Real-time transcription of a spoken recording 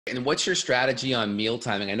And what's your strategy on meal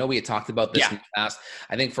timing? I know we had talked about this in the past.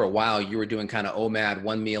 I think for a while you were doing kind of OMAD,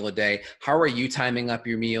 one meal a day. How are you timing up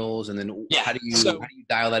your meals? And then how do you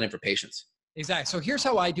dial that in for patients? Exactly. So here's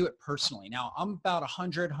how I do it personally. Now I'm about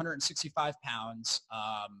 100, 165 pounds,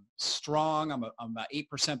 strong. I'm about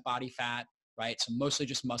 8% body fat, right? So mostly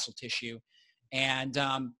just muscle tissue. And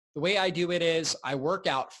the way I do it is I work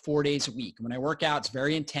out 4 days a week. When I work out, it's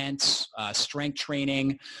very intense, strength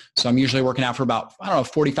training. So I'm usually working out for about,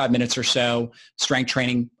 45 minutes or so, strength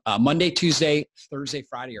training. Monday, Tuesday, Thursday,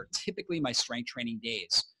 Friday are typically my strength training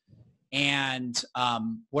days. And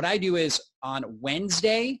what I do is on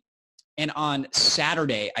Wednesday and on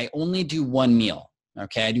Saturday, I only do one meal.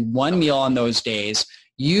 Okay. I do one meal on those days.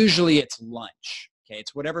 Usually it's lunch. Okay.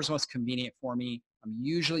 It's whatever's most convenient for me. I'm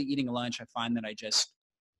usually eating lunch. I find that I just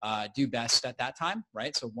do best at that time,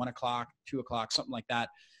 right? So 1 o'clock, 2 o'clock, something like that.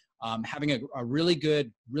 Having a really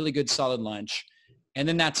good solid lunch. And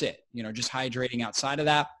then that's it, just hydrating outside of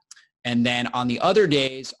that. And then on the other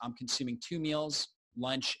days, I'm consuming 2 meals,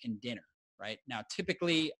 lunch and dinner, right? Now,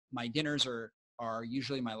 typically my dinners are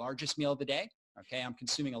usually my largest meal of the day. Okay. I'm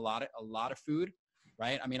consuming a lot of food,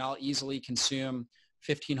 right? I mean, I'll easily consume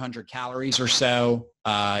 1,500 calories or so,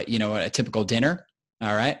 a typical dinner.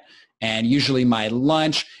 All right. And usually my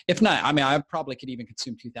lunch, if not, I mean, I probably could even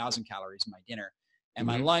consume 2,000 calories in my dinner. And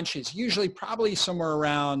my lunch is usually probably somewhere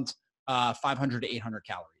around 500 to 800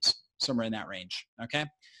 calories, somewhere in that range. Okay.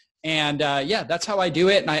 And that's how I do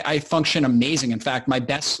it. And I function amazing. In fact, my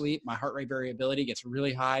best sleep, my heart rate variability gets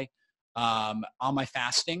really high on my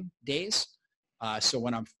fasting days. So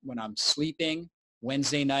when I'm sleeping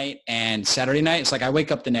Wednesday night and Saturday night, it's like I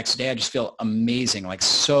wake up the next day, I just feel amazing, like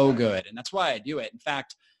so good. And that's why I do it. In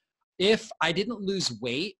fact, if I didn't lose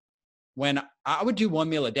weight when I would do one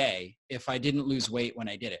meal a day, if I didn't lose weight when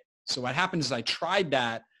I did it. So what happened is I tried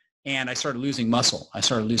that and I started losing muscle. I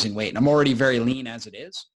started losing weight and I'm already very lean as it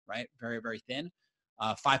is, right? Very, very thin,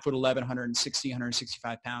 5'11", 160,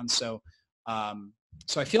 165 pounds. So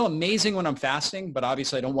I feel amazing when I'm fasting, but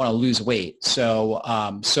obviously I don't want to lose weight. So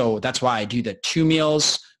that's why I do the 2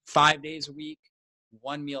 meals, 5 days a week,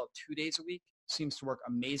 1 meal, 2 days a week. Seems to work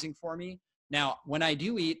amazing for me. Now, when I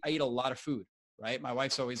do eat, I eat a lot of food, right? My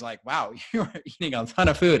wife's always like, wow, you're eating a ton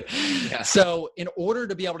of food. Yeah. So in order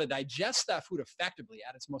to be able to digest that food effectively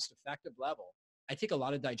at its most effective level, I take a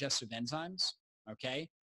lot of digestive enzymes, okay?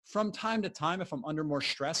 From time to time, if I'm under more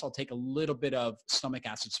stress, I'll take a little bit of stomach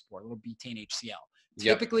acid support, a little betaine HCl.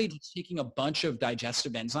 Yep. Typically, just taking a bunch of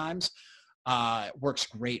digestive enzymes works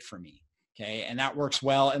great for me, okay? And that works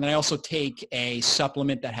well. And then I also take a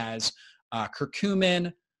supplement that has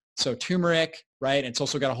curcumin, so turmeric, right? It's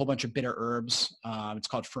also got a whole bunch of bitter herbs. It's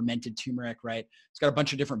called fermented turmeric, right? It's got a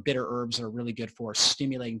bunch of different bitter herbs that are really good for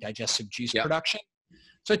stimulating digestive juice production.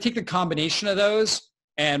 So I take the combination of those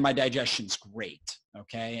and my digestion's great,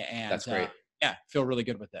 okay? And that's great. Feel really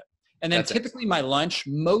good with it. And then typically my lunch,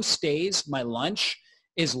 most days, my lunch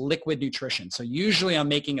is liquid nutrition. So usually I'm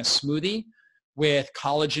making a smoothie with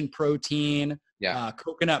collagen protein,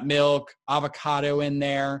 coconut milk, avocado in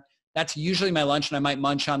there. That's usually my lunch. And I might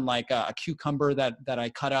munch on like a cucumber that I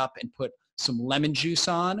cut up and put some lemon juice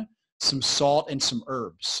on, some salt and some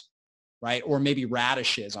herbs, right? Or maybe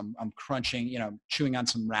radishes. I'm crunching, chewing on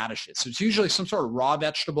some radishes. So it's usually some sort of raw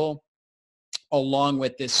vegetable along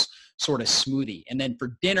with this sort of smoothie. And then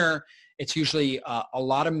for dinner, it's usually a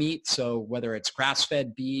lot of meat. So whether it's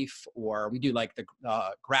grass-fed beef or we do like the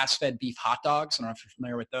grass-fed beef hot dogs. I don't know if you're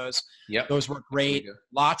familiar with those. Yep. Those work great.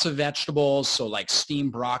 Lots of vegetables. So like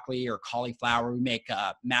steamed broccoli or cauliflower. We make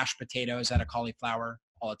mashed potatoes out of cauliflower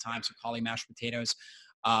all the time. So cauli mashed potatoes,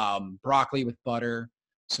 broccoli with butter.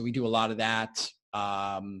 So we do a lot of that.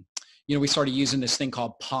 We started using this thing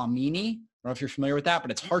called palmini. I don't know if you're familiar with that, but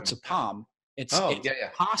it's hearts of palm. It's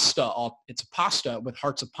pasta. It's a pasta with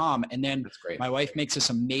hearts of palm. And then my wife makes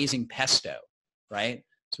this amazing pesto, right?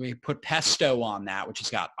 So we put pesto on that, which has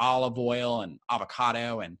got olive oil and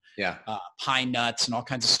avocado and pine nuts and all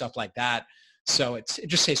kinds of stuff like that. So it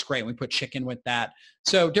just tastes great. We put chicken with that.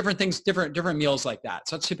 So different things, different meals like that.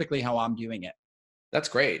 So that's typically how I'm doing it. That's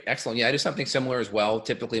great. Excellent. Yeah, I do something similar as well.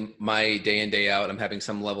 Typically my day in, day out, I'm having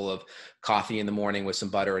some level of coffee in the morning with some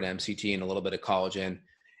butter and MCT and a little bit of collagen.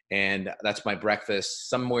 And that's my breakfast.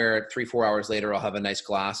 Somewhere 3-4 hours later, I'll have a nice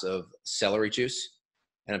glass of celery juice.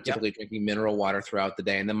 And I'm typically drinking mineral water throughout the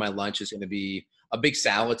day. And then my lunch is going to be a big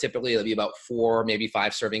salad. Typically, it'll be about 4, maybe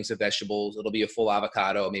 5 servings of vegetables. It'll be a full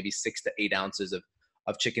avocado, maybe 6 to 8 ounces of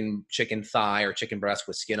chicken thigh or chicken breast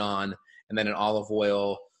with skin on. And then an olive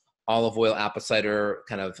oil apple cider,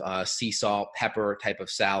 kind of sea salt, pepper type of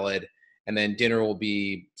salad. And then dinner will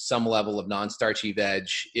be some level of non-starchy veg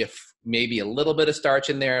if maybe a little bit of starch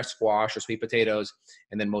in there, squash or sweet potatoes,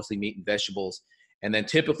 and then mostly meat and vegetables. And then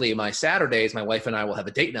typically my Saturdays, my wife and I will have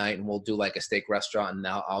a date night and we'll do like a steak restaurant, and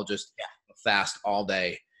now I'll just fast all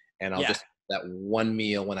day, and I'll just that one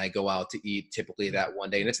meal when I go out to eat, typically that one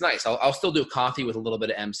day. And it's nice. I'll still do coffee with a little bit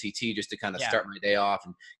of MCT just to kind of start my day off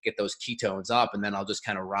and get those ketones up. And then I'll just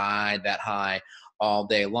kind of ride that high all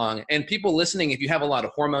day long. And people listening, if you have a lot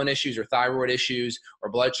of hormone issues or thyroid issues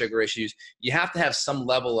or blood sugar issues, you have to have some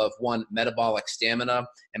level of, one, metabolic stamina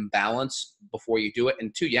and balance before you do it.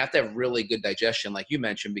 And two, you have to have really good digestion, like you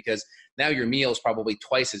mentioned, because now your meal is probably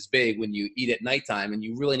twice as big when you eat at nighttime, and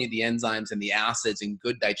you really need the enzymes and the acids and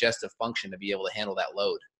good digestive function to be able to handle that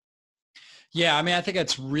load. Yeah, I mean, I think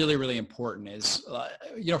that's really, really important is,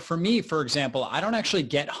 for me, for example, I don't actually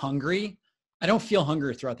get hungry. I don't feel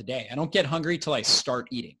hungry throughout the day. I don't get hungry till I start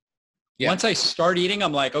eating. Yeah. Once I start eating,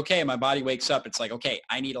 I'm like, okay, my body wakes up. It's like, okay,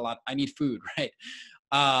 I need food, right?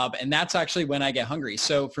 And that's actually when I get hungry.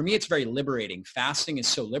 So for me, it's very liberating. Fasting is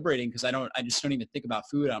so liberating because I just don't even think about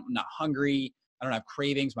food. I'm not hungry. I don't have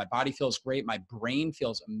cravings. My body feels great. My brain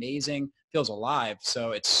feels amazing, feels alive.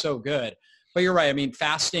 So it's so good. But you're right. I mean,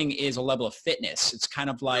 fasting is a level of fitness. It's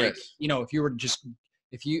kind of like, if you were just,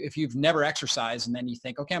 if you've never exercised and then you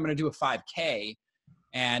think, okay, I'm going to do a 5K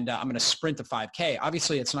and I'm going to sprint the 5K.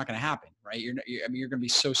 Obviously, it's not going to happen, right? You're going to be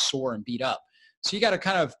so sore and beat up. So you got to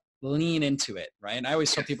kind of lean into it, right? And I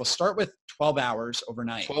always tell people, start with 12 hours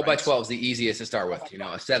overnight. 12 by 12 is the easiest to start with,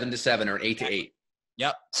 a 7 to 7 or an 8 to 8.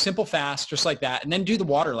 Yep. Simple fast, just like that. And then do the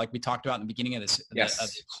water like we talked about in the beginning of this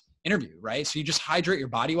interview, right? So you just hydrate your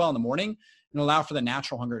body well in the morning and allow for the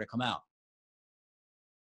natural hunger to come out.